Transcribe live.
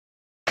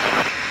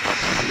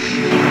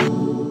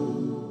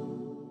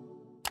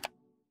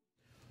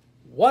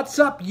What's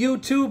up,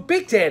 YouTube?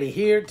 Big Daddy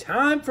here.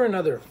 Time for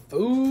another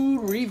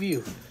food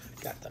review.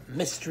 Got the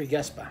mystery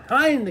guest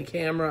behind the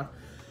camera.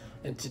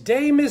 And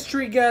today,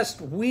 mystery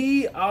guest,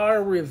 we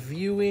are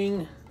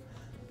reviewing...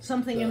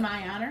 Something in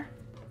my honor?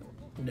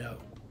 No.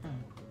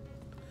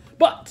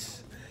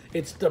 But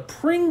it's the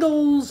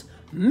Pringles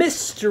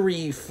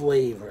mystery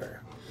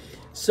flavor.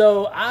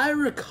 So I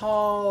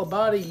recall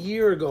about a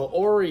year ago,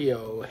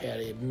 Oreo had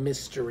a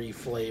mystery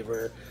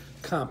flavor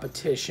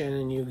competition,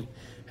 and you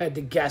had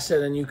to guess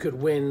it and you could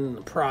win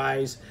the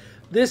prize.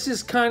 This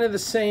is kind of the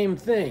same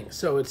thing.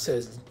 So it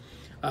says,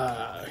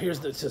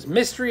 it says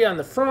mystery on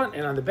the front,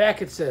 and on the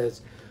back it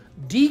says,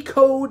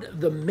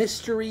 decode the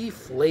mystery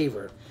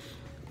flavor.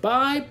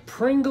 Buy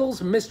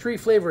Pringles mystery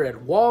flavor at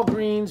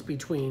Walgreens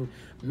between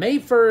May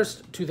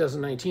 1st,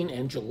 2019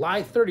 and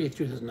July 30th,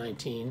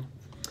 2019.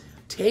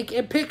 Take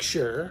a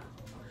picture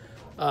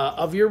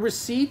of your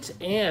receipt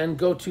and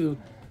go to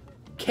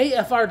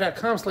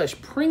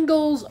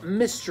kfr.com/Pringles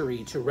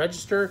mystery to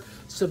register,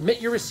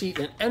 submit your receipt,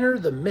 and enter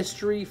the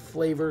mystery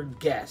flavor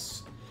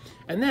guess.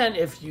 And then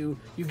if you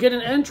get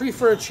an entry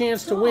for a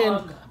chance to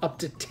win up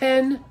to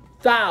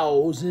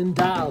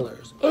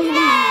 $10,000.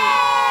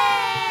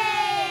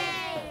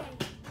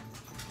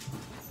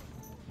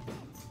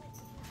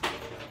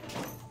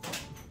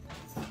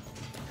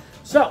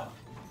 So,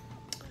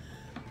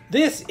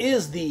 this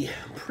is the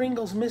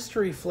Pringles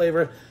mystery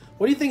flavor.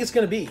 What do you think it's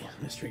going to be,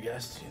 mystery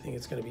guest? Do you think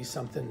it's going to be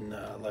something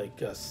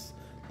like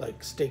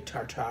steak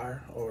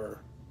tartare,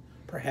 or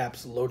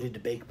perhaps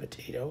loaded baked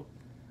potato?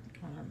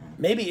 I don't know.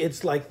 Maybe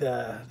it's like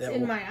It's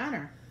in my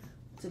honor.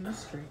 It's a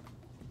mystery.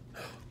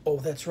 Oh,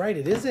 that's right.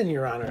 It is in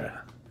your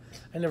honor.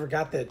 I never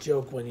got that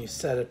joke when you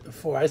said it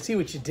before. I see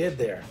what you did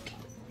there.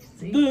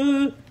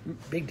 See?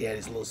 Big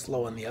Daddy's a little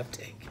slow on the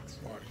uptake.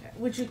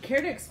 Would you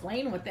care to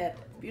explain what that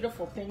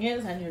beautiful thing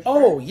is on your shirt?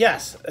 Oh,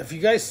 yes. If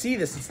you guys see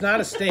this, it's not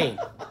a stain.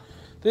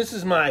 This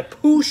is my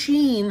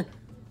Poutine.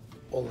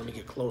 Oh, let me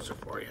get closer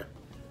for you.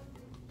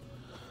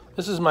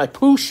 This is my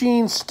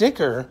Poutine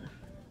sticker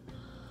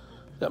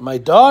that my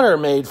daughter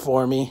made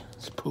for me.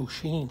 It's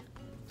Poutine.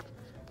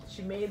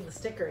 She made the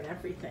sticker and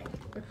everything.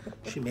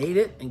 She made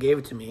it and gave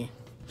it to me.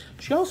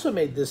 She also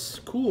made this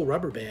cool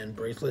rubber band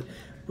bracelet,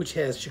 which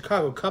has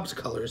Chicago Cubs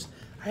colors.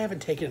 I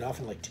haven't taken it off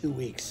in like 2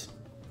 weeks.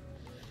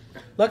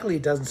 Luckily,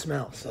 it doesn't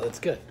smell, so it's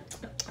good.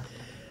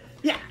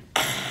 Yeah.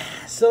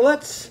 So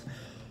let's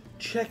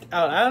check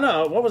out. I don't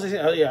know. What was I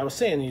saying? Oh, yeah, I was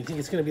saying, you think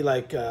it's going to be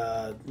like,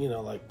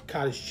 like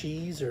cottage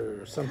cheese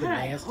or something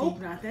God, nasty? I hope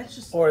not. That's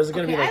just... Or is it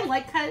going to be like... I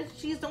like cottage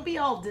cheese. Don't be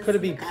all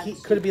Disney.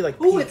 Could it be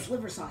like... Ooh, it's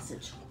liver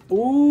sausage.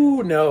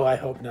 Ooh, no, I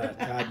hope not.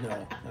 God,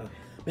 no.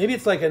 Maybe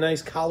it's like a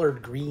nice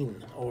collard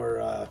green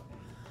or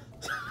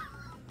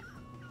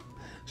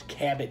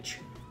cabbage.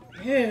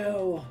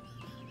 Ew.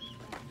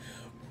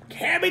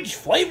 Cabbage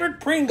flavored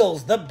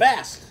Pringles, the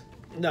best.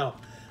 No,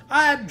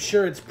 I'm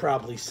sure it's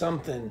probably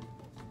something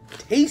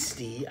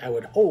tasty, I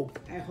would hope.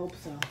 I hope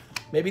so.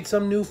 Maybe it's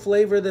some new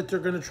flavor that they're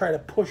going to try to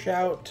push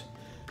out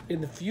in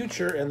the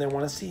future, and they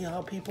want to see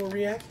how people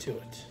react to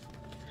it.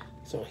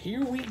 So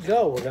here we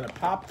go. We're going to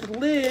pop the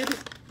lid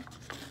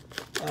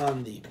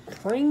on the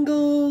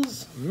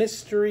Pringles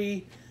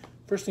mystery.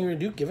 First thing we're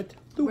going to do, give it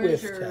the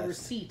Where's whiff your test.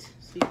 receipt?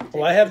 So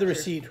Well, I have the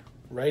receipt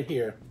right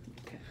here.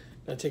 Okay.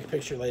 I'll take a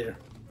picture later.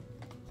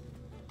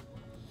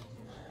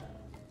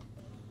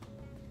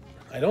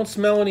 I don't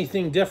smell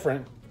anything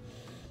different.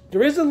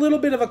 There is a little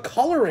bit of a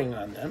coloring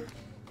on them.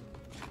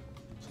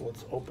 So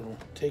let's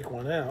take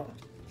one out.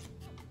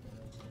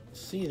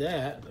 See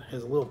that? It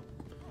has a little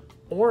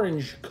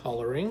orange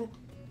coloring.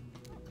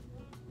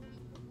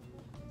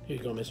 Here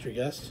you go, mystery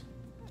guest.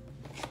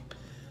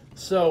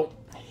 So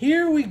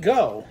here we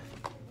go.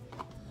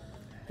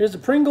 Here's the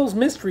Pringles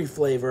mystery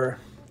flavor.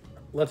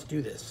 Let's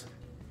do this.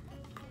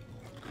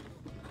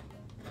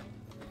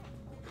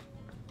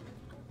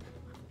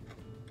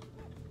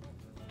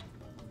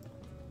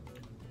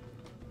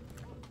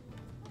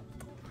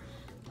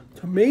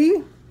 To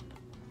me,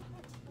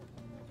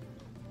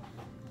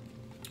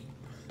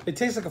 it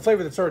tastes like a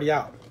flavor that's already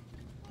out.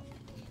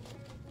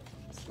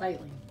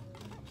 Slightly.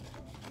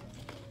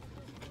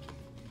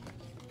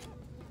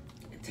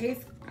 It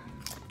tastes...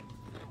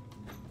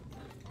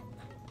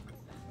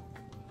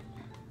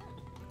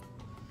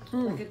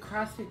 like a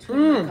cross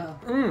between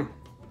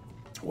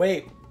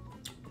Wait.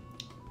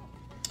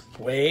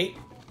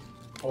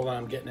 Hold on,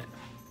 I'm getting it.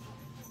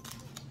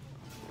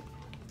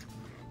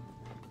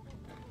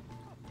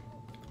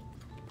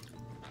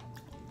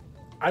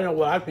 I know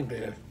what I think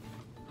it is.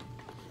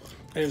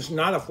 And it's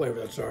not a flavor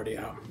that's already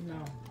out.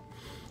 No.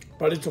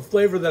 But it's a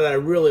flavor that I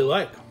really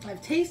like.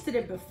 I've tasted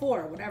it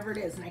before, whatever it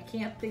is, and I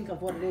can't think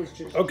of what it is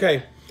just yet.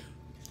 Okay.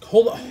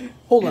 Hold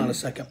on a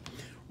second.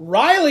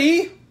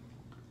 Riley!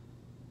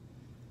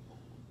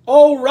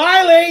 Oh,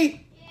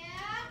 Riley! Yeah?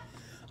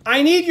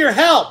 I need your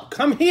help.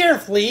 Come here,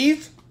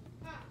 please.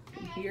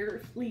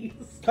 Here,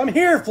 please. Come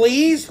here,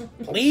 please.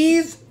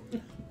 Please.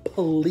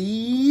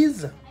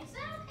 Please. I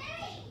said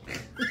okay.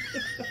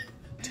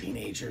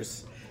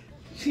 Teenagers.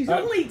 She's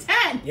only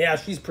 10. Yeah,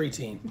 she's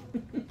preteen.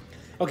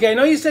 Okay, I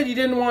know you said you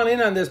didn't want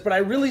in on this, but I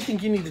really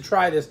think you need to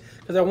try this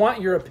because I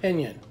want your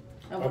opinion.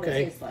 Of what it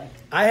tastes like.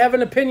 I have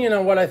an opinion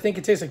on what I think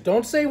it tastes like.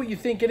 Don't say what you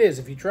think it is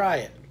if you try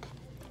it.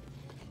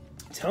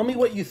 Tell me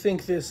what you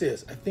think this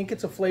is. I think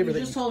it's a flavor You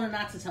just told her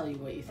not to tell you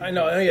what you think. I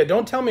know. Yeah,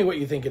 don't tell me what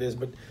you think it is,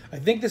 but I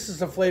think this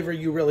is a flavor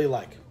you really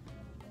like.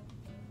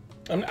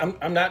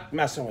 I'm not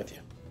messing with you.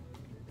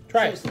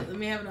 Try it. Seriously, let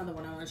me have another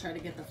one. I want to try to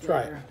get the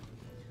Try flavor.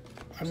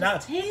 it. I'm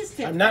Taste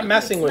it. I'm not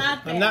messing It's with you.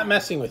 not I'm not bad.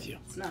 messing with you.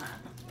 It's not.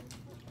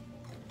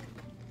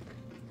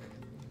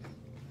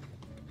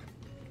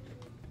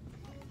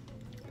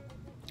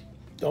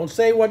 Don't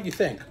say what you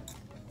think.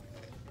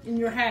 In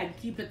your head,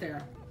 keep it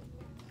there.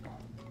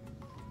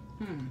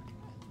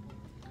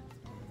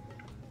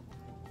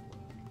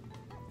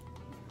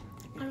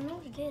 I don't know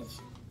what it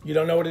is. You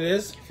don't know what it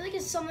is? I feel like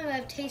it's something that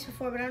I've tasted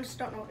before, but I just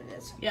don't know what it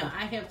is. Yeah,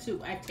 I have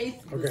too. I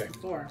tasted Okay. this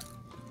before.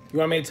 You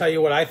want me to tell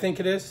you what I think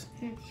it is?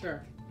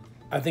 Sure.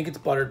 I think it's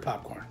buttered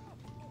popcorn.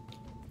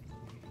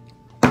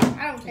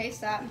 I don't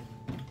taste that.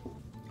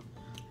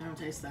 I don't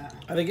taste that.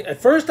 I think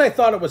at first I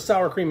thought it was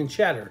sour cream and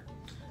cheddar,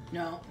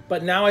 No.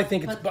 but now I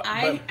think it's. But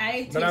I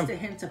taste a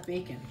hint of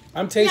bacon.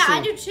 I'm tasting. Yeah,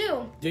 I do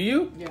too. Do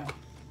you? Yeah.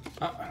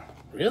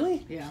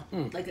 Really? Yeah.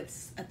 Like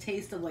it's a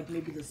taste of like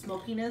maybe the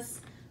smokiness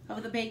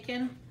of the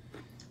bacon.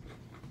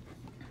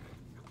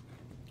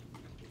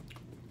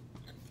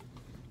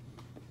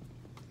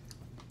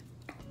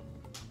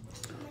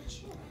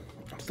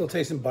 I'm still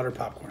tasting buttered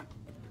popcorn.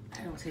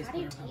 I don't taste How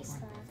do you butter taste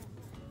popcorn.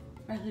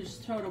 that? Rather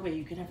just throw it away.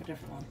 You can have a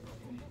different one.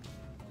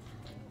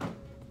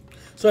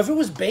 So if it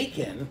was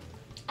bacon,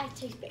 I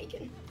taste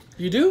bacon.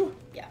 you do?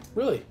 Yeah.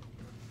 Really?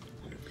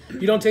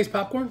 You don't taste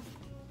popcorn?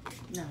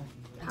 No.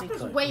 I think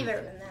Popcorn's way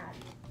better than that.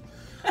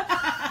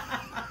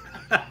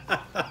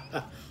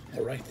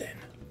 All right then.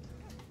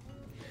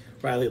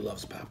 Riley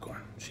loves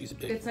popcorn. She's a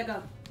big it's like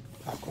a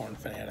popcorn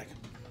fanatic.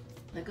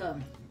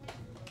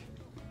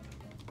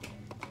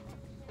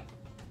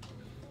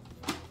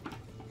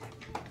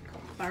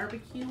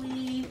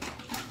 barbecue-y,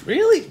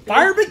 Really?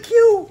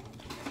 Barbecue?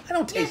 I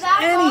don't Yeah, taste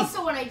that's any.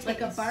 also what I taste.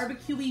 like a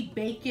barbecue-y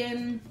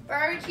bacon.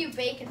 Barbecue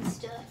bacon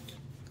stuff.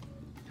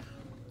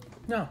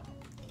 No.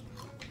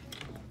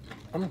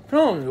 I'm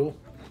telling you,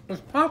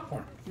 it's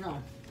popcorn.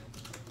 No.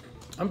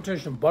 I'm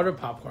tasting buttered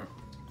popcorn.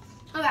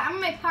 Okay, I'm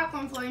gonna make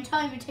popcorn for you and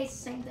tell you if it tastes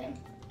the same thing.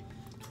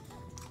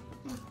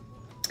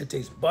 It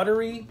tastes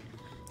buttery,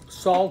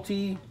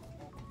 salty,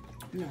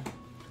 No.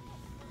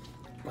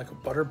 like a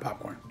buttered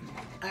popcorn.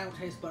 I don't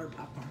taste buttered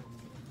popcorn.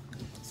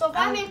 So if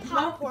I Um, made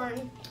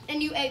popcorn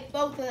and you ate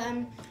both of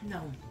them,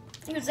 No.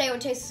 you would say it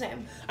would taste the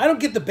same. I don't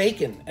get the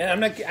bacon, and I'm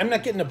not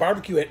getting the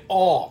barbecue at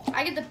all.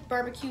 I get the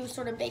barbecue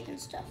sort of bacon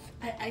stuff.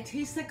 I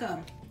taste like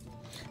a...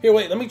 Here,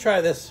 wait, let me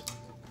try this.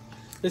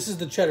 This is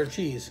the cheddar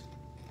cheese.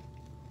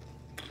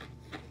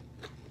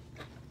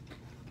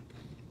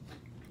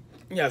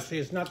 Yeah, see,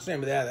 it's not the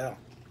same as that at all.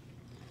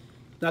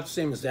 Not the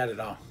same as that at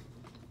all.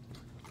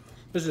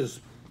 This is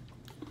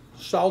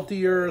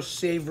saltier,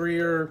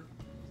 savorier.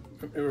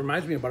 It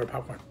reminds me of buttered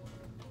popcorn.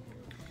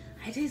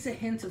 I taste a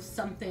hint of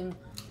something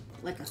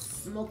like a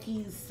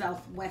smoky,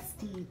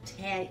 southwesty,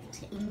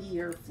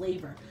 tangier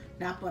flavor.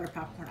 Not butter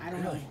popcorn. I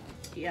don't know. Really?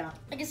 Yeah.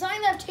 Like it's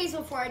something that I've tasted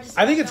before. I just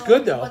I think don't it's know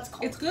good, though. What's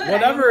called. It's good.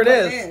 Whatever I don't know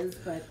it what is.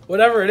 but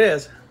Whatever it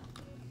is.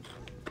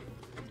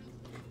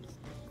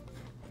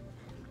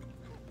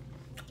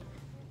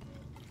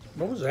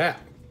 What was that?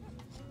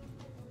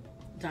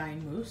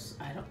 dying moose.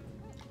 I don't...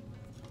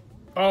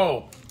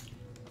 Oh.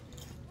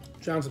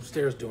 John's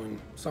upstairs doing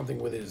something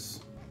with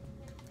his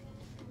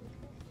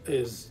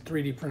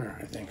 3D printer,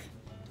 I think.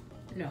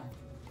 No.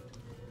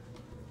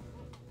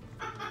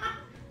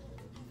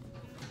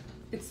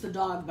 It's the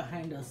dog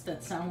behind us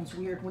that sounds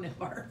weird when it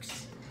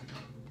barks.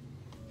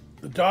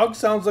 The dog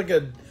sounds like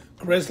a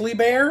grizzly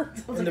bear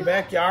in the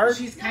backyard.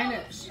 She's kind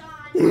of...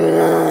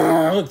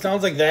 John. It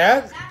sounds like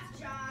that. That's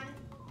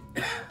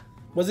John.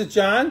 Was it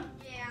John?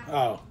 Yeah.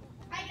 Oh.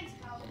 I can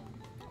tell.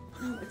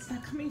 No, it's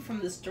not coming from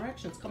this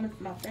direction. It's coming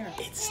from out there.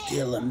 It's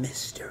still a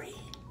mystery.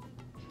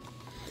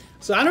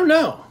 So I don't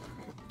know.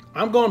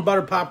 I'm going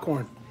buttered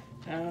popcorn.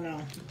 I don't know.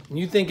 And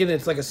you thinking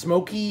it's like a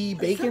smoky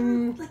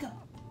bacon? Something like a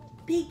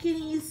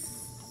bacony,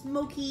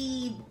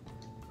 smoky...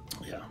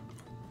 Yeah.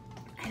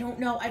 I don't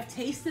know. I've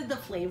tasted the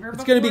flavor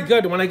It's before. gonna be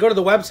good. When I go to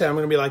the website, I'm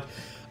gonna be like,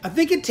 I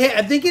think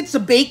it's a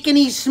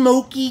bacony,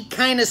 smoky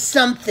kind of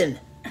something.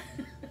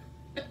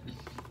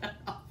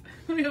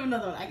 Let me have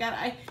another one.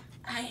 I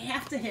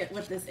have to hit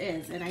what this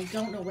is, and I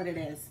don't know what it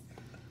is.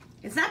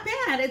 It's not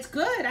bad. It's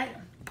good.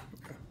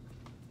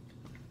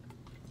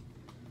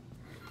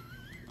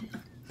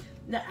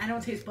 No, I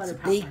don't taste butter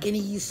popcorn.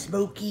 Bacony,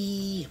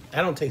 smoky.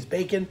 I don't taste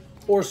bacon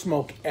or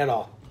smoke at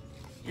all.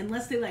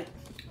 Unless they like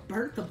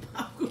burnt the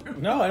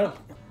popcorn. No, I don't.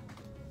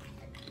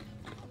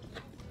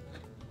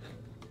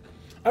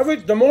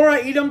 The more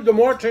I eat them, the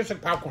more it tastes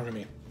like popcorn to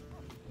me.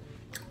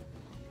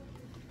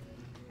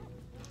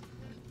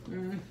 I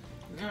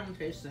don't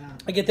taste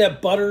that. I get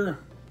that butter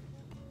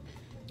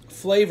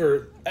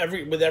flavor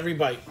with every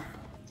bite.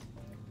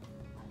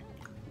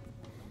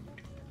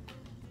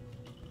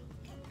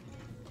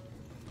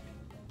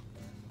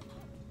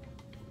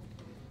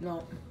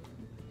 No.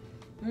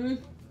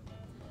 Mm-mm.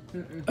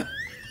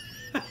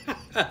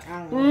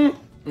 I don't know.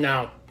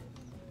 No.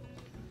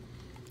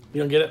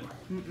 You don't get it?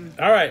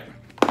 All right.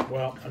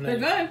 Well, I'm not. They're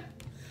good.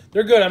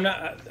 They're good.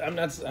 I'm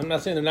not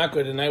saying they're not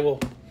good, and I will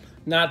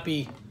not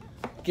be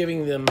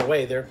giving them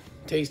away. They're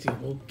tasty.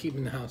 We'll keep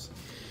them in the house.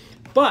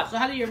 But So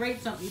how do you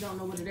rate something you don't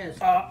know what it is?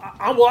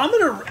 I'm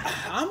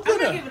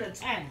gonna give it a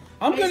 10.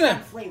 I'm based gonna-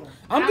 on flavor.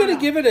 I'm gonna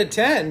give it a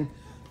 10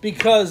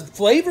 because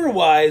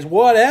flavor-wise,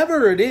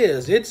 whatever it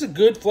is, it's a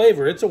good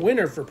flavor. It's a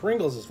winner for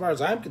Pringles as far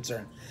as I'm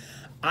concerned.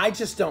 I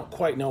just don't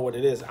quite know what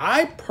it is.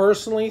 I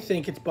personally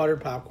think it's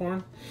buttered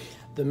popcorn.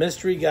 The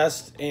mystery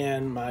guest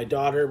and my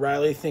daughter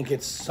Riley think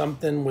it's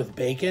something with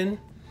bacon.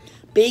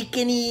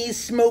 Bacony,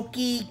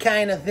 smoky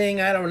kind of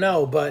thing. I don't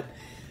know, but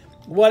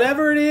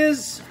whatever it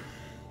is,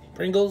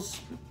 Pringles,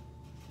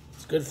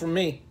 it's good for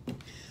me.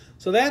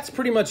 So that's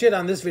pretty much it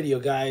on this video,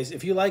 guys.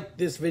 If you like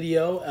this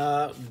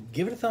video,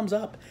 give it a thumbs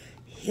up.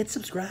 Hit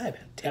subscribe.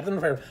 Tap the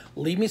notification.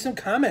 Leave me some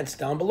comments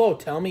down below.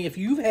 Tell me if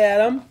you've had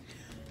them,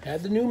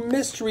 had the new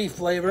mystery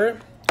flavor,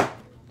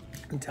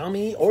 and tell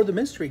me, or the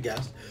mystery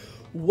guest,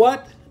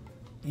 what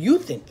you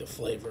think the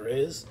flavor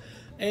is,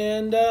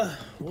 and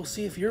we'll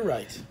see if you're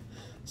right.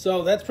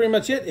 So that's pretty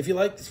much it. If you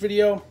like this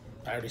video,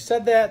 I already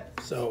said that,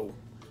 so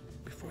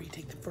before you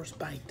take the first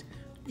bite,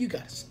 you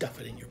gotta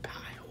stuff it in your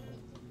pie hole.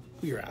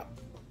 We're out.